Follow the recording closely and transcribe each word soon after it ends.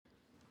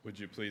Would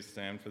you please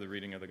stand for the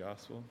reading of the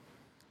gospel?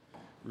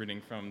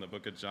 Reading from the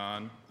book of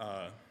John,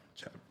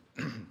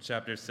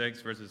 chapter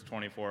 6, verses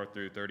 24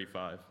 through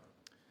 35.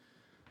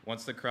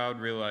 Once the crowd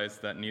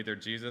realized that neither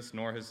Jesus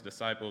nor his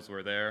disciples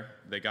were there,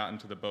 they got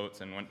into the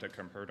boats and went to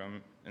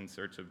Capernaum in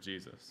search of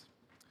Jesus.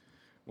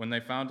 When they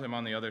found him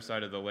on the other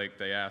side of the lake,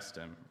 they asked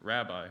him,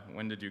 "Rabbi,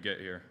 when did you get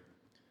here?"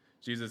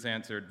 Jesus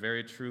answered,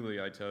 "Very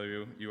truly, I tell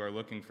you, you are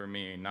looking for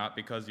me, not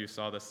because you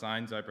saw the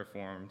signs I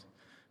performed,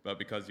 but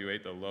because you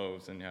ate the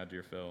loaves and had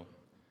your fill.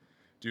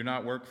 Do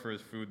not work for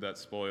food that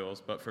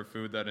spoils, but for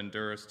food that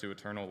endures to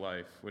eternal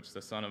life, which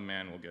the Son of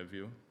Man will give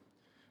you.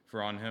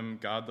 For on him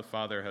God the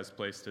Father has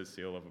placed his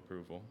seal of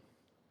approval."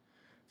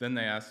 Then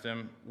they asked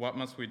him, "What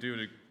must we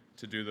do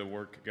to do the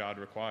work God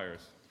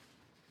requires?"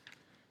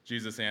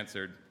 Jesus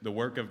answered, "The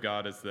work of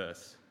God is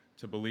this,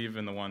 to believe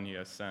in the one he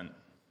has sent."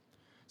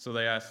 So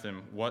they asked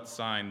him, "What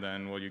sign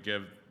then will you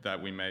give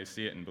that we may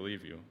see it and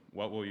believe you?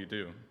 What will you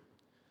do?"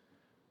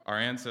 "Our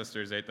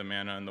ancestors ate the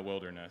manna in the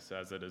wilderness,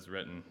 as it is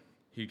written,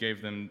 'He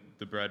gave them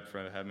the bread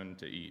from heaven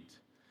to eat.'"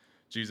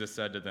 Jesus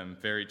said to them,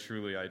 "Very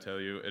truly, I tell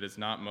you, it is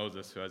not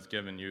Moses who has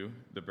given you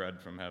the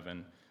bread from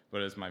heaven,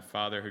 but it is my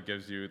Father who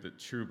gives you the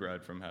true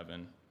bread from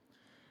heaven.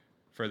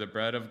 For the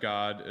bread of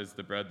God is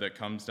the bread that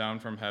comes down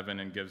from heaven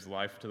and gives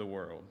life to the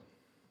world."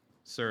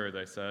 "Sir,"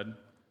 they said,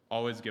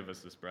 "always give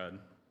us this bread."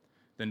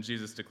 Then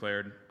Jesus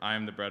declared, "I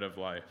am the bread of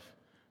life.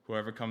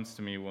 Whoever comes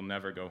to me will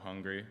never go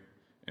hungry,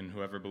 and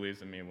whoever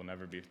believes in me will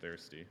never be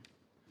thirsty."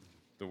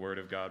 The word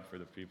of God for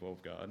the people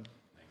of God.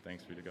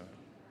 Thanks be to God.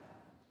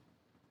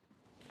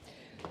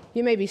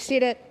 You may be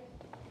seated.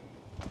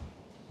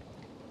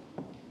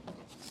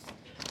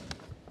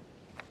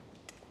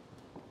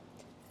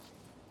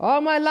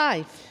 All my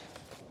life,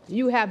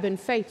 you have been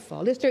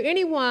faithful. Is there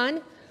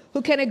anyone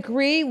who can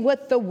agree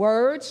with the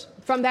words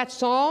from that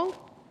song?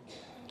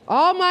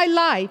 All my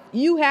life,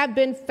 you have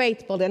been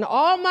faithful, and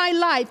all my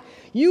life,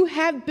 you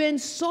have been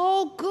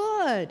so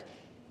good.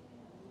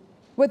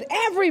 With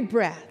every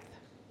breath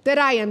that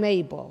I am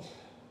able,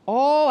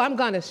 oh, I'm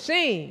going to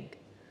sing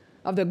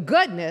of the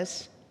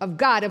goodness of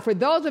God. And for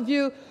those of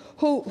you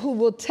who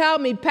will tell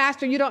me,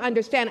 "Pastor, you don't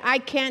understand, I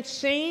can't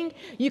sing,"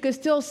 you can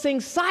still sing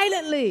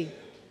silently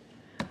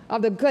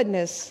of the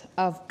goodness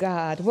of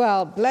God.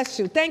 Well, bless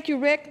you. Thank you,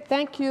 Rick.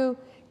 Thank you,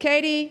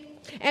 Katie.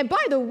 And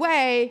by the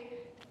way,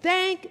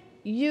 thank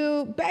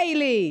you,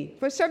 Bailey,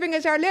 for serving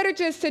as our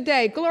liturgist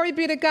today. Glory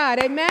be to God.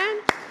 Amen?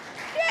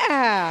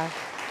 Yeah.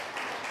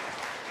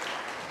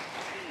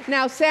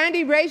 Now,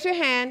 Sandy, raise your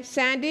hand.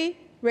 Sandy,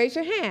 raise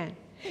your hand.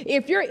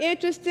 If you're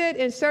interested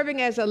in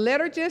serving as a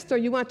liturgist or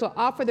you want to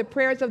offer the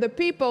prayers of the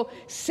people,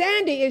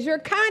 Sandy is your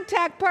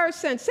contact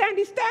person.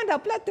 Sandy, stand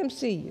up. Let them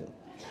see you.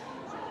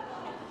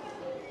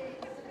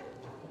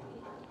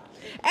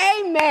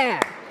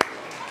 Amen.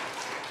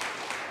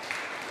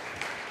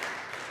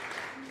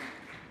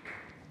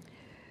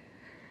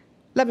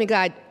 Loving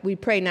God, we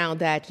pray now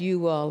that you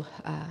will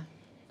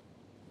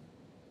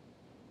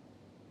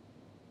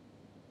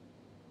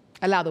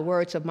allow the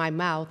words of my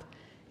mouth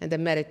and the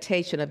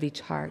meditation of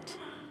each heart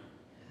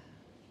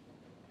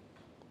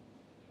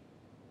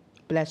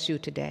bless you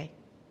today.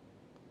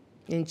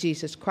 In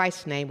Jesus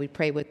Christ's name, we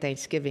pray with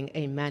thanksgiving.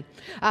 Amen.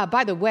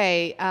 By the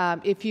way,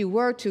 if you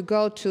were to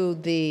go to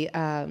the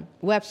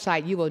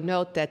website, you will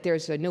note that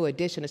there's a new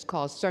edition. It's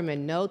called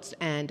Sermon Notes.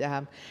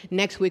 And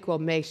next week, we'll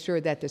make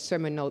sure that the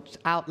Sermon Notes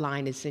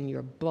outline is in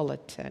your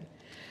bulletin.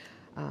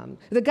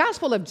 The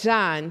Gospel of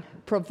John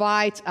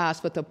provides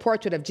us with a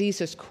portrait of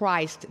Jesus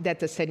Christ that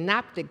the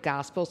synoptic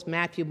Gospels,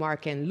 Matthew,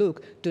 Mark, and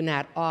Luke, do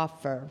not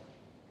offer.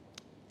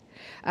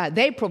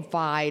 They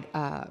provide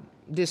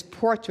this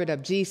portrait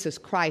of Jesus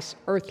Christ's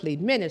earthly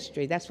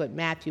ministry. That's what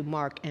Matthew,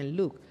 Mark, and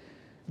Luke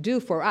do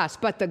for us.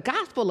 But the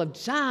Gospel of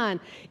John,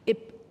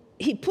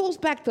 he pulls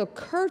back the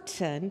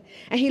curtain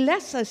and he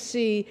lets us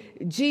see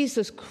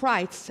Jesus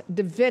Christ's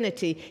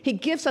divinity. He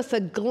gives us a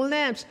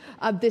glimpse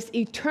of this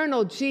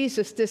eternal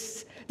Jesus,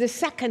 the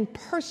second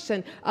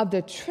person of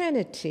the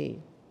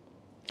Trinity.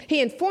 He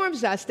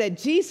informs us that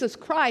Jesus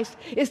Christ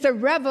is the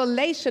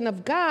revelation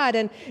of God,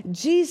 and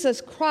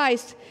Jesus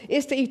Christ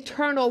is the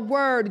eternal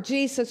Word.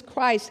 Jesus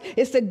Christ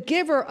is the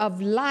giver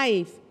of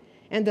life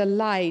and the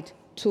light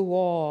to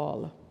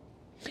all.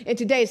 In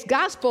today's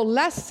gospel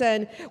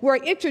lesson, we're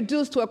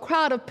introduced to a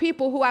crowd of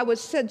people who I would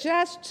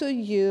suggest to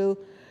you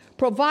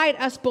provide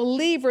us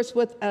believers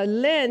with a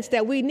lens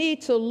that we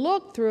need to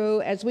look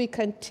through as we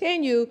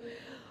continue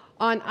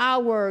on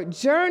our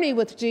journey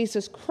with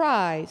Jesus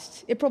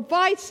Christ. It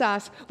provides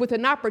us with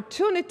an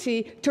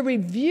opportunity to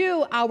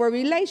review our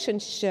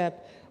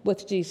relationship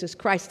with Jesus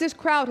Christ. This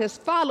crowd has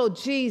followed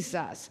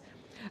Jesus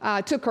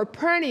to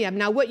Capernaum.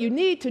 Now, what you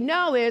need to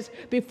know is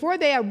before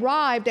they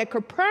arrived at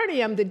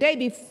Capernaum, the day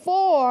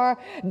before,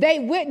 they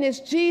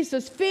witnessed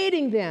Jesus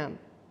feeding them.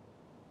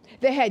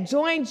 They had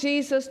joined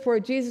Jesus for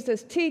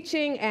Jesus'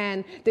 teaching,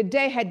 and the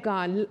day had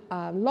gone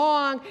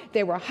long.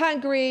 They were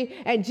hungry,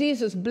 and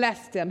Jesus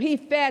blessed them. He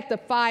fed the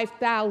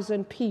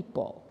 5,000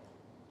 people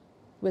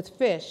with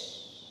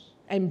fish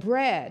and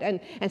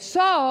bread. And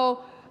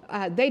so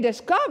they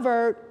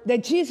discovered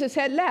that Jesus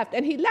had left.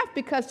 And he left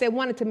because they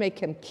wanted to make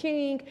him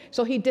king.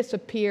 So he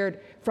disappeared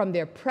from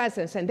their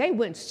presence. And they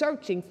went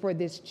searching for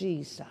this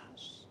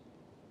Jesus.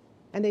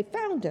 And they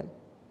found him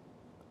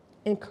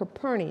in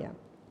Capernaum.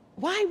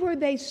 Why were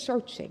they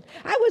searching?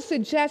 I would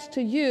suggest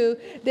to you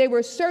they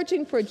were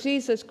searching for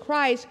Jesus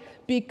Christ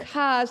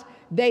because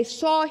they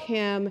saw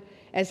him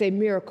as a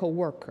miracle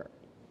worker.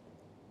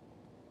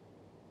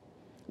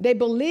 They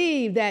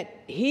believed that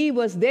he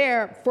was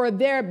there for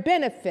their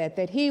benefit,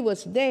 that he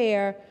was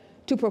there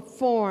to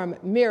perform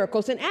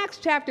miracles. And Acts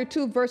chapter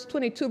 2, verse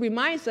 22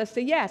 reminds us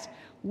that, yes,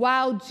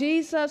 while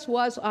Jesus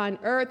was on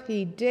earth,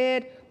 he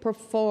did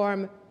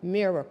perform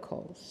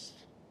miracles.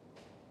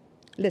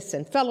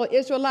 Listen, fellow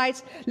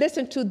Israelites,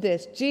 listen to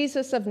this.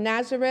 Jesus of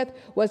Nazareth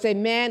was a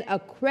man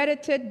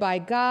accredited by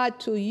God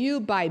to you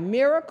by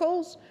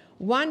miracles,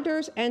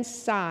 wonders, and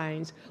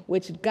signs,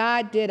 which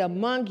God did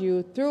among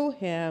you through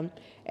him,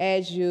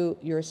 as you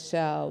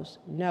yourselves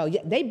know.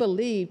 They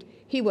believed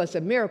he was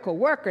a miracle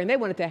worker, and they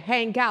wanted to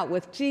hang out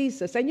with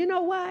Jesus. And you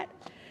know what?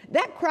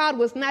 That crowd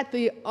was not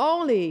the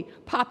only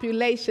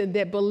population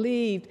that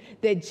believed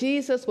that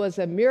Jesus was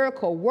a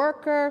miracle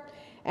worker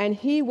and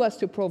he was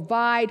to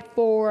provide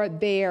for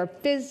their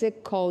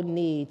physical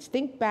needs.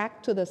 Think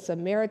back to the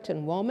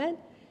Samaritan woman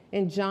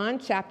in John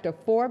chapter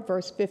 4,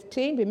 verse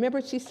 15.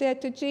 Remember, she said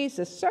to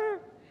Jesus, "Sir,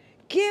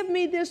 give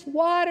me this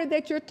water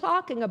that you're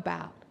talking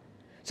about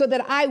so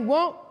that I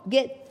won't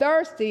get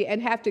thirsty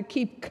and have to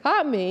keep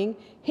coming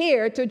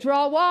here to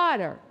draw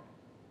water."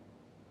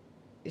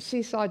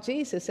 She saw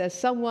Jesus as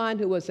someone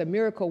who was a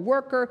miracle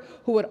worker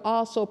who would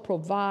also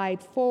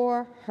provide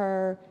for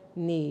her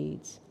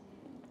needs.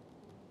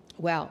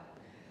 Well,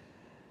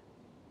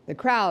 the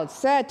crowd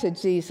said to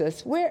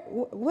Jesus, where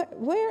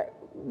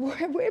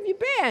have you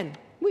been?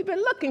 We've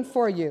been looking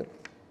for you.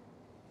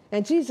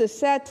 And Jesus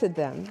said to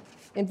them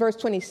in verse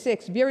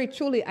 26, "Very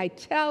truly I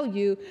tell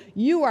you,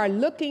 you are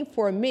looking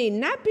for me,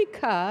 not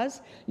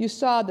because you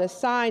saw the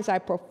signs I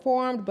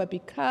performed, but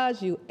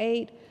because you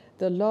ate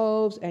the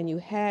loaves and you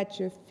had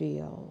your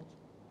fill."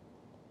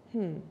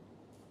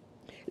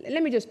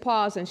 Let me just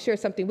pause and share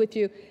something with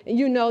you.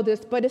 You know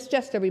this, but it's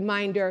just a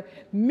reminder.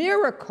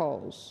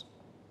 Miracles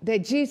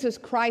that Jesus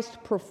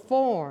Christ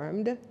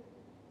performed,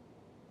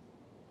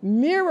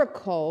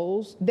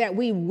 miracles that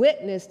we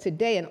witness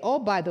today. And oh,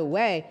 by the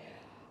way,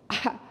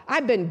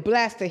 I've been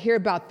blessed to hear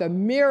about the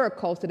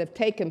miracles that have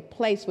taken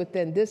place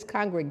within this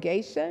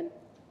congregation.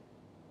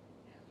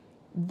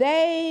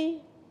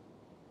 They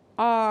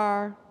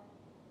are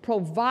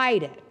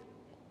provided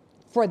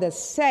for the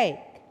sake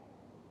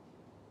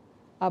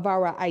of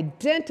our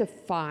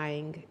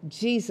identifying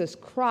Jesus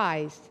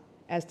Christ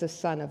as the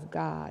Son of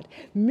God.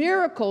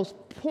 Miracles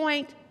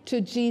point to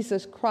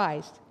Jesus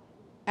Christ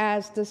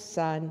as the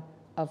Son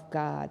of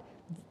God.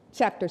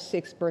 Chapter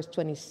 6, verse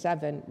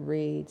 27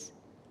 reads,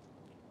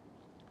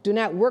 "Do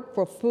not work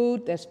for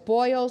food that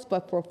spoils,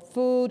 but for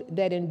food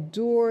that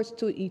endures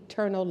to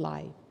eternal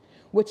life,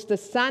 which the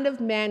Son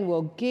of Man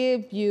will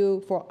give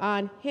you, for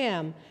on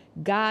him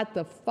God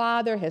the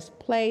Father has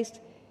placed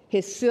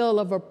his seal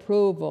of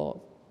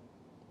approval."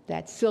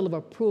 That seal of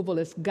approval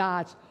is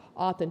God's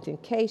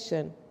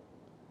authentication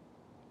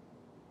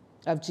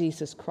of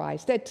Jesus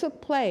Christ that took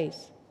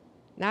place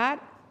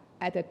not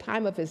at the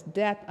time of his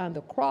death on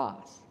the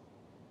cross,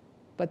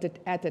 but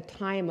at the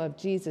time of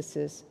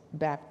Jesus'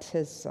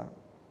 baptism.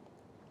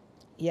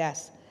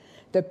 Yes,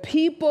 the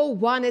people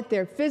wanted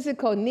their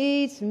physical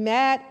needs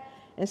met,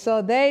 and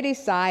so they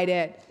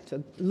decided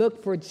to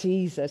look for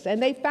Jesus,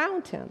 and they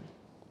found him.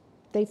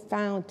 They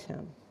found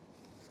him.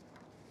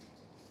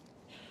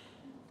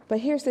 But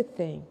here's the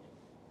thing.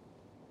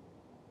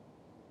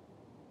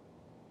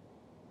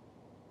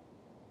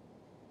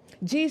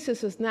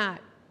 Jesus is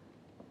not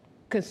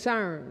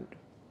concerned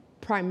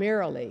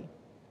primarily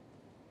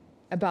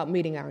about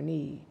meeting our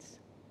needs.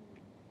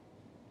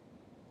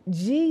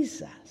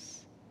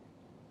 Jesus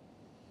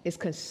is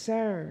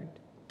concerned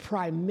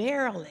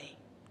primarily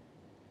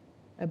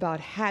about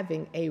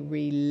having a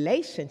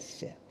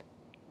relationship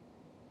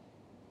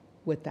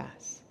with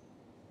us.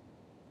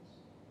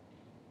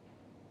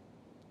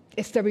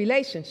 It's the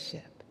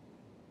relationship.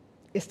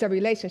 It's the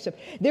relationship.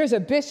 There's a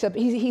bishop.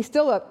 He's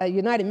still a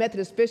United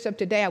Methodist bishop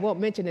today. I won't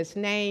mention his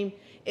name.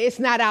 It's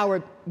not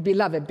our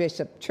beloved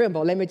Bishop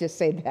Trimble. Let me just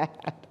say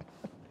that.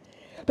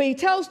 But he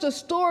tells the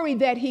story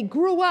that he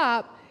grew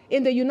up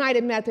in the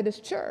United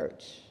Methodist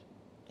Church.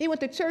 He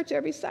went to church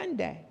every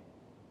Sunday.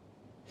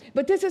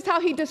 But this is how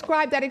he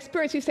described that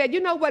experience. He said, you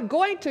know what?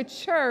 Going to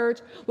church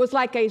was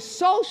like a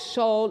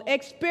social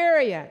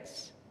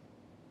experience.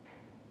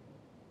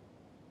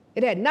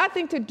 It had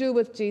nothing to do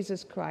with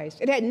Jesus Christ.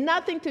 It had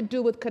nothing to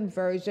do with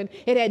conversion.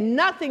 It had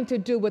nothing to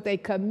do with a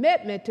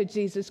commitment to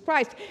Jesus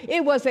Christ.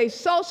 It was a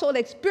social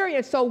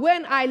experience. So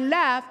when I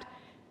left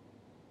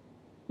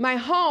my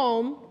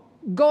home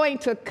going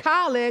to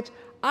college,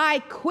 I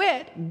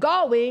quit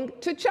going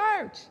to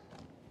church.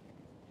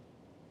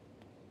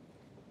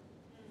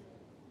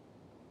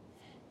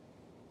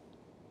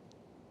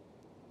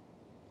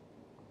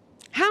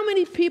 How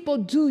many people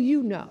do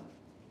you know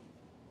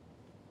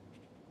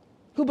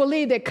who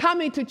believe that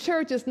coming to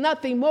church is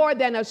nothing more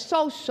than a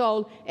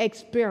social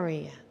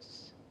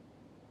experience.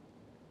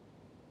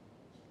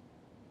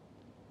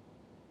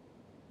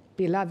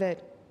 Beloved,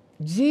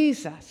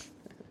 Jesus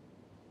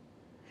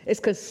is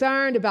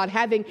concerned about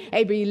having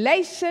a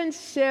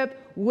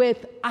relationship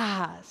with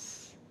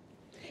us.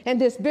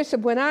 And this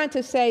bishop went on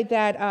to say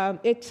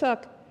that it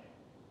took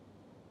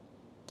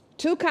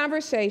 2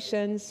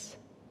 conversations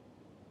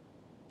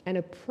and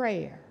a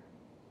prayer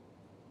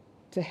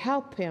to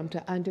help him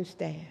to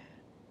understand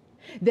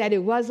that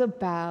it was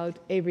about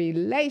a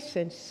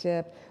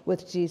relationship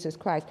with Jesus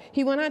Christ.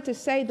 He went on to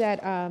say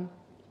that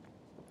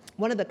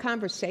one of the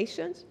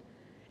conversations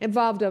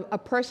involved a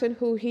person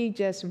who he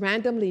just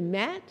randomly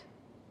met,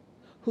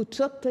 who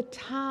took the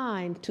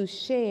time to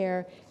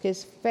share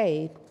his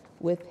faith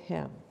with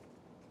him.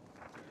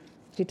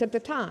 He took the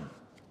time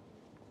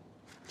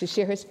to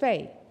share his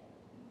faith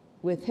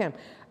with him.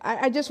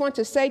 I just want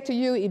to say to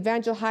you,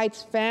 Evangel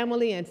Heights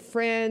family and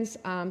friends,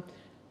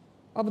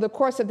 over the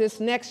course of this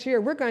next year,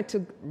 we're going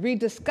to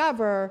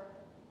rediscover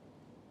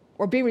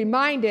or be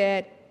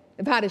reminded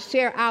of how to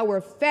share our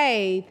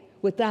faith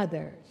with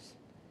others.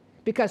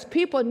 Because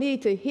people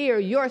need to hear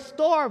your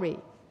story.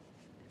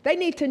 They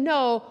need to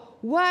know,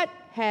 what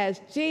has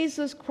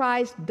Jesus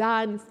Christ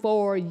done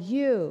for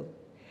you?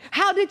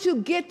 How did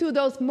you get through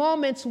those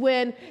moments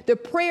when the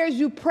prayers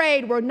you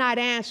prayed were not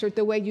answered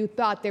the way you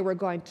thought they were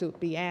going to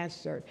be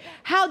answered?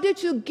 How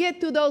did you get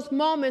through those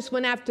moments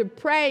when, after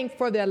praying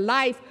for the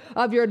life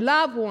of your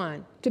loved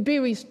one to be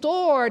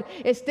restored,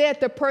 instead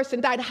the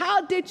person died?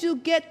 How did you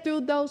get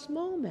through those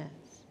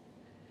moments?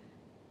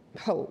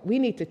 Oh, we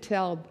need to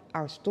tell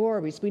our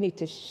stories. We need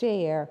to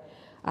share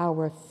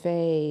our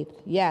faith.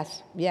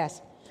 Yes,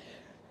 yes.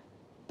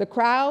 The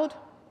crowd,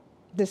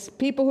 the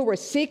people who were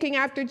seeking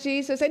after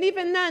Jesus, and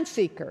even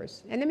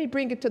non-seekers. And let me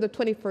bring it to the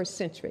 21st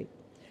century.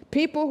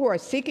 People who are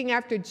seeking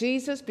after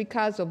Jesus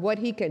because of what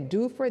he can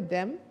do for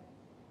them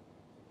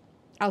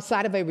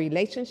outside of a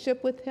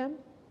relationship with him.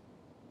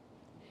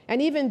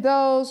 And even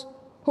those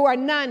who are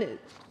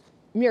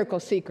non-miracle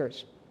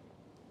seekers.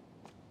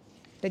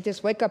 They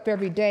just wake up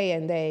every day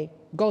and they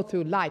go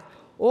through life.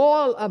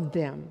 All of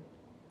them,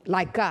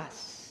 like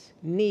us,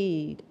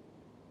 need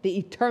the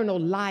eternal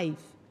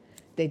life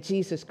that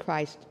Jesus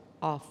Christ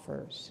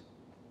offers.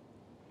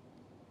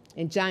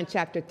 In John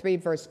chapter 3,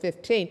 verse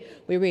 15,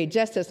 we read,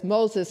 just as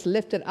Moses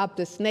lifted up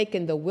the snake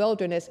in the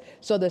wilderness,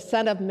 so the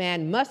Son of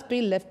Man must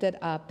be lifted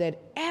up,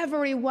 that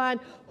everyone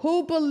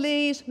who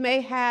believes may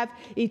have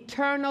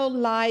eternal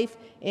life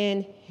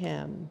in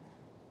him.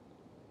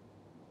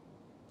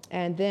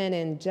 And then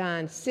in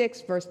John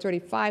 6, verse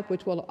 35,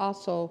 which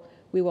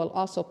we will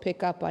also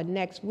pick up on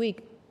next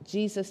week,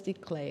 Jesus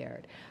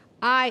declared,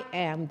 I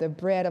am the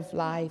bread of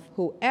life.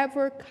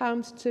 Whoever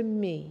comes to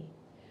me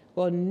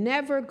will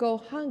never go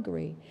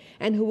hungry,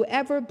 and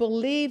whoever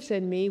believes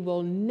in me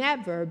will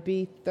never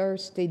be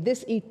thirsty.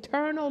 This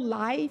eternal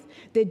life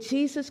that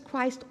Jesus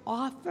Christ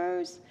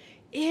offers,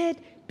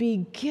 it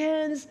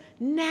begins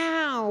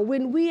now.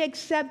 When we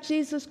accept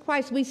Jesus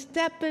Christ, we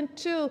step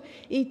into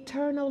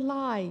eternal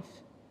life.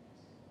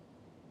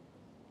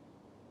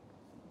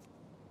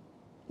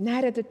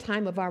 Not at the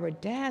time of our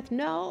death.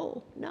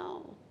 No.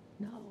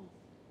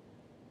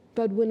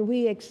 But when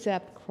we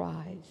accept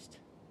Christ.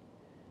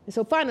 And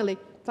so finally,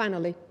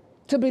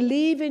 to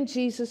believe in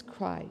Jesus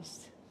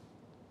Christ.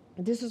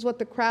 And this is what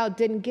the crowd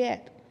didn't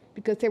get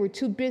because they were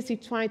too busy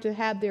trying to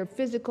have their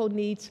physical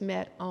needs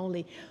met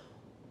only.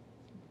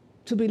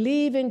 To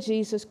believe in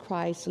Jesus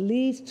Christ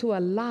leads to a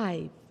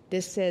life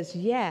that says,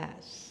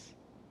 yes,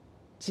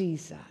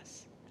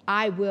 Jesus,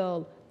 I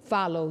will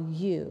follow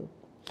you.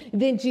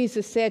 Then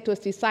Jesus said to his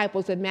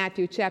disciples in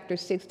Matthew chapter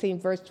 16,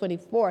 verse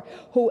 24,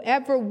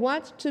 whoever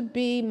wants to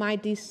be my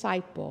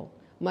disciple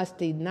must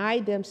deny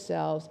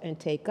themselves and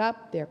take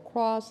up their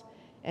cross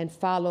and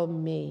follow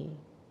me.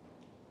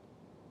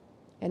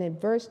 And in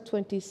verse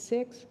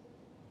 26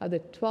 of the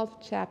 12th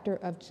chapter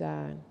of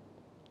John,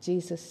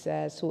 Jesus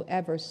says,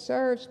 whoever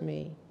serves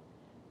me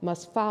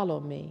must follow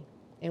me,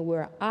 and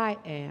where I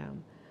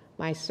am,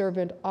 my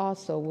servant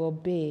also will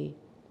be.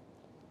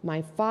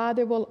 My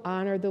Father will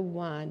honor the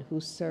one who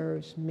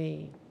serves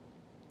me.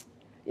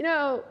 You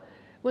know,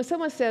 when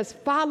someone says,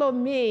 follow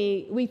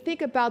me, we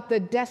think about the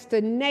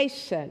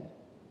destination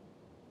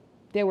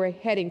that we're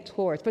heading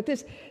towards. But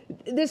this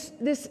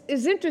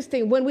is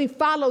interesting. When we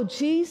follow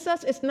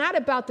Jesus, it's not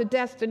about the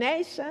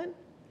destination.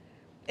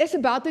 It's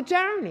about the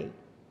journey.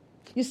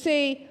 You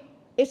see,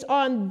 it's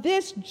on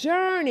this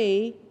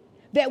journey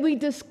that we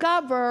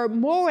discover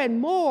more and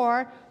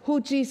more who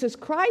Jesus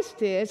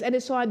Christ is, and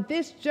it's on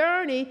this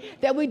journey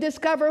that we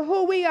discover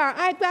who we are.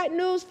 I've got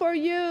news for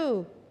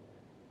you.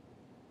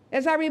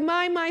 As I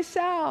remind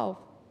myself,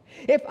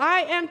 if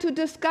I am to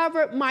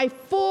discover my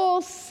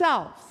full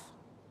self,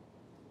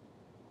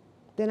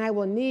 then I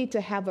will need to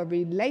have a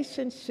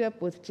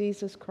relationship with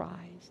Jesus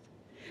Christ.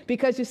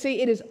 Because you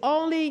see, it is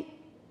only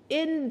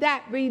in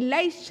that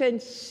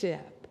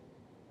relationship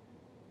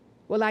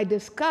will I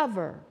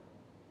discover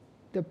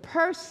the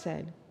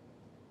person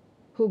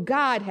who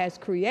God has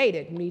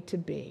created me to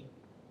be.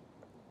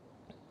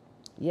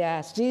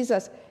 Yes,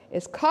 Jesus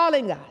is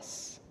calling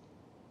us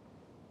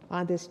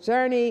on this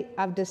journey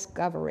of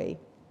discovery.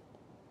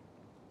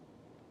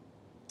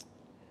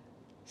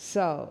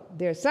 So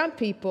there are some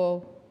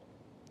people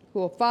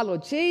who will follow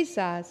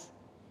Jesus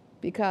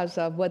because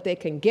of what they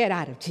can get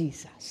out of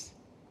Jesus.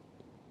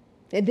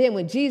 And then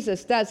when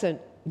Jesus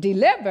doesn't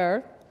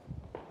deliver,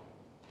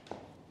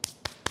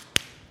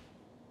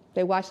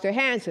 they wash their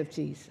hands of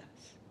Jesus.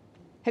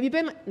 Have you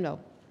been?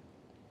 No.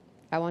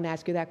 I won't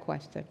ask you that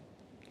question.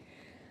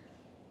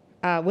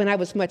 When I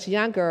was much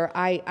younger,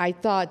 I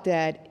thought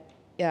that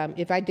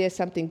if I did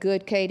something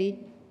good, Katie,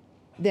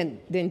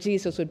 then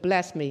Jesus would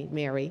bless me,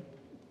 Mary.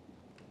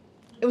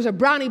 It was a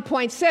brownie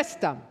point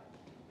system.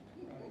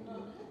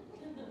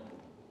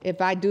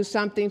 If I do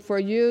something for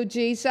you,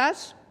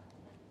 Jesus,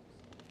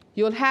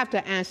 you'll have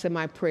to answer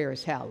my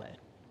prayers, Helen.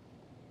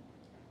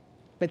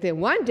 But then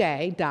one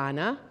day,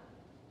 Donna,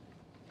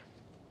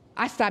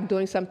 I stopped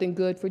doing something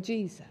good for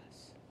Jesus.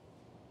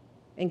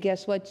 And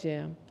guess what,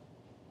 Jim?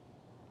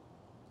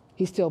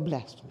 He still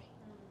blessed me.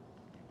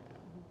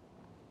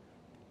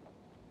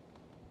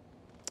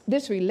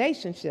 This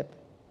relationship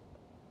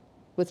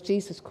with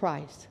Jesus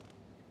Christ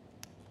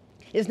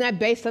is not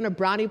based on a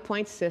brownie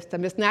point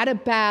system. It's not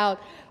about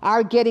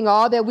our getting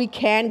all that we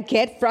can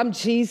get from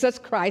Jesus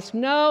Christ.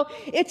 No,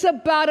 it's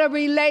about a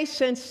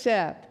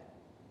relationship.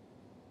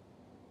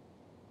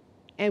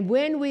 And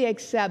when we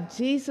accept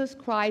Jesus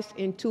Christ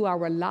into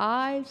our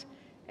lives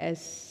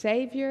as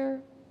Savior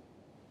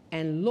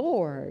and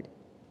Lord,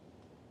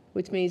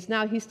 which means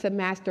now He's to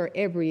master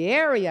every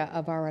area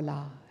of our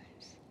lives,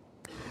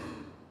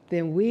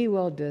 then we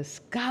will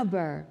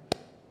discover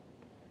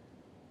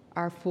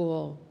our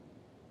full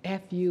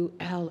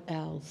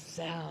F-U-L-L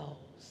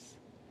selves.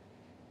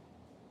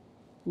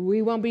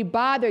 We won't be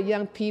bothered,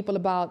 young people,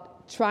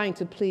 about trying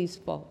to please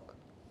folk.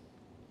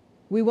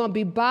 We won't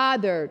be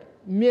bothered,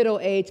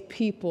 middle-aged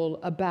people,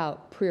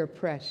 about peer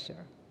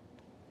pressure.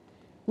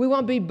 We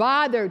won't be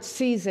bothered,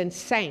 seasoned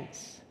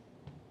saints,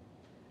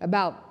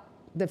 about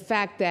the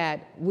fact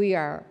that we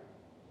are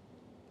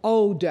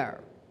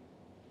older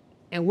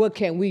and what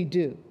can we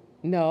do?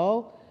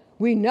 No.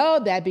 We know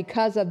that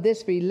because of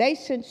this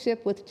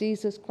relationship with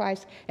Jesus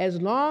Christ,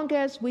 as long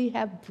as we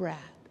have breath,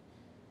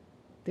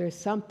 there's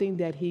something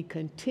that He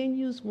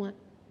continues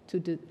to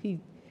do. He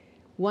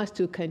wants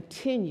to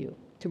continue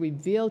to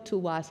reveal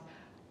to us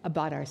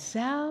about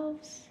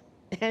ourselves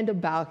and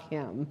about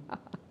Him.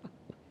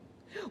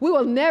 We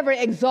will never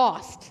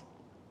exhaust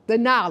the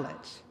knowledge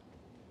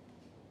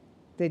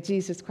that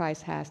Jesus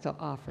Christ has to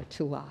offer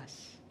to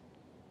us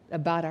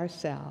about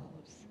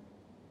ourselves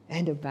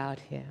and about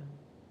Him.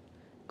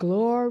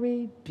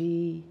 Glory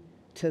be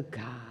to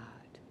God.